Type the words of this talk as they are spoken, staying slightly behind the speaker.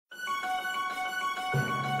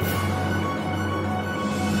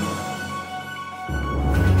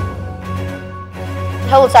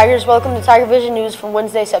Hello Tigers, welcome to TigerVision News for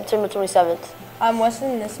Wednesday, September 27th. I'm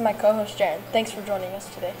Weston and this is my co-host Jaren. Thanks for joining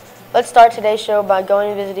us today. Let's start today's show by going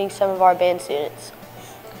and visiting some of our band students.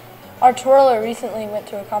 Our twirler recently went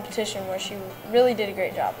to a competition where she really did a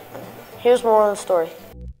great job. Here's more on the story.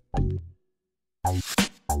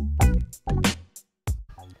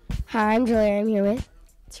 Hi, I'm Julia. I'm here with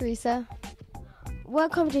Teresa.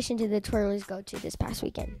 What competition did the twirlers go to this past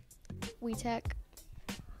weekend? WeTech.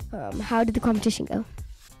 How did the competition go?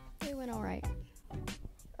 It went all right.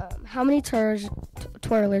 How many twirlers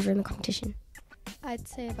are in the competition? I'd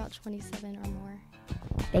say about 27 or more.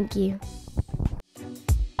 Thank you.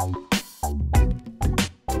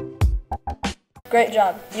 Great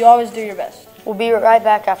job. You always do your best. We'll be right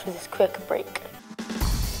back after this quick break.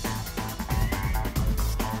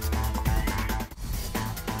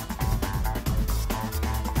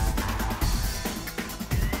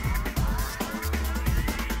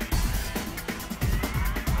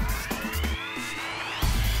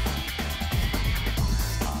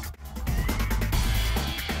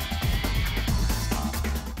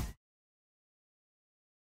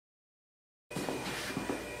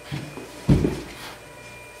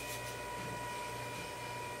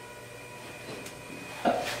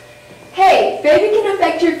 Hey, baby can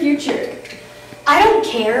affect your future. I don't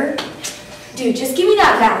care. Dude, just give me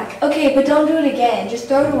that back. Okay, but don't do it again. Just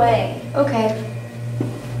throw it away. Okay.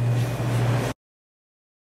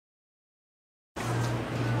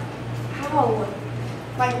 Ow.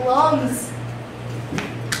 My lungs.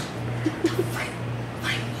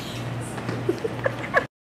 My knees.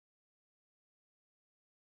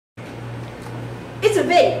 It's a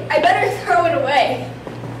vape. I better throw it away.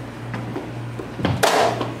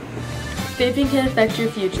 Vaping can affect your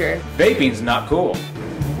future. Vaping's not cool.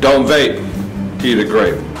 Don't vape. Eat a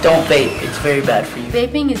grape. Don't vape. It's very bad for you.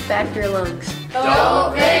 Vaping is bad for your lungs.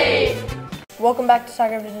 Don't vape. Welcome back to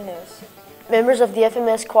TigerVision News. Members of the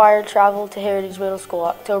FMS choir travel to Heritage Middle School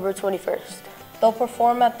October 21st. They'll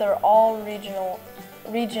perform at their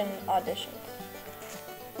region auditions.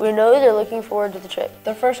 We know they're looking forward to the trip.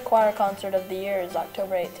 Their first choir concert of the year is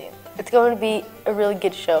October 18th. It's going to be a really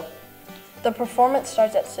good show. The performance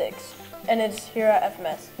starts at 6. And it's here at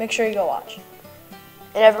FMS. Make sure you go watch.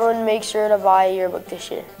 And everyone make sure to buy a yearbook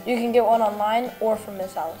this year. You can get one online or from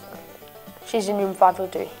Miss Allison. She's in room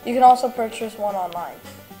 503. You can also purchase one online.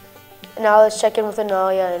 And now let's check in with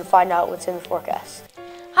Analia and find out what's in the forecast.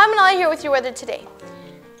 Hi, I'm Analia here with your weather today.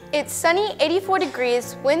 It's sunny, 84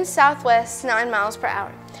 degrees, wind southwest 9 miles per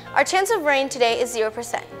hour. Our chance of rain today is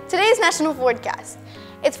 0%. Today's national forecast.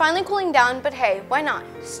 It's finally cooling down, but hey, why not?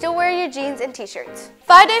 Still wear your jeans and t-shirts.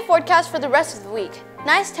 5-day forecast for the rest of the week.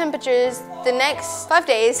 Nice temperatures the next 5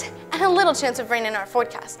 days, and a little chance of rain in our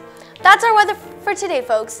forecast. That's our weather for today,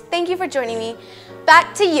 folks. Thank you for joining me.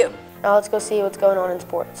 Back to you. Now let's go see what's going on in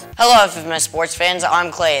sports. Hello, FMS sports fans.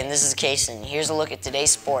 I'm Clay, and this is Kason. Here's a look at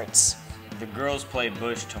today's sports. The girls play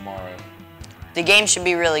Bush tomorrow. The game should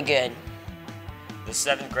be really good. The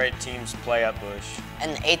 7th grade teams play at Bush.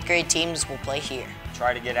 And the 8th grade teams will play here.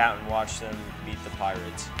 Try to get out and watch them beat the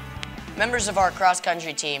Pirates. Members of our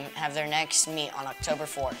cross-country team have their next meet on October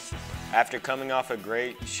 4th. After coming off a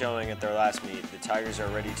great showing at their last meet, the Tigers are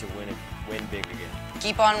ready to win big again.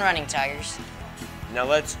 Keep on running, Tigers. Now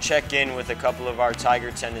let's check in with a couple of our Tiger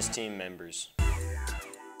tennis team members.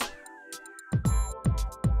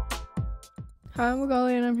 Hi, I'm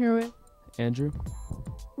Magali and I'm here with Andrew.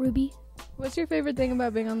 Ruby. What's your favorite thing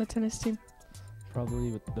about being on the tennis team? Probably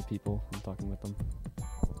with the people and talking with them.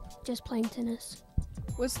 Just playing tennis.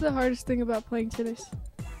 What's the hardest thing about playing tennis?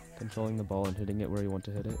 Controlling the ball and hitting it where you want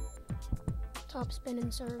to hit it. Top spin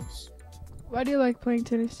and serves. Why do you like playing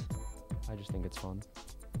tennis? I just think it's fun.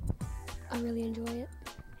 I really enjoy it.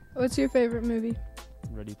 What's your favorite movie?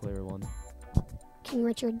 Ready Player One. King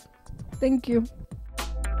Richard. Thank you.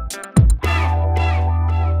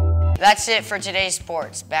 That's it for today's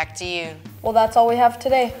sports. Back to you. Well, that's all we have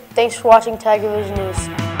today. Thanks for watching TigerVision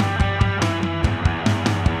News.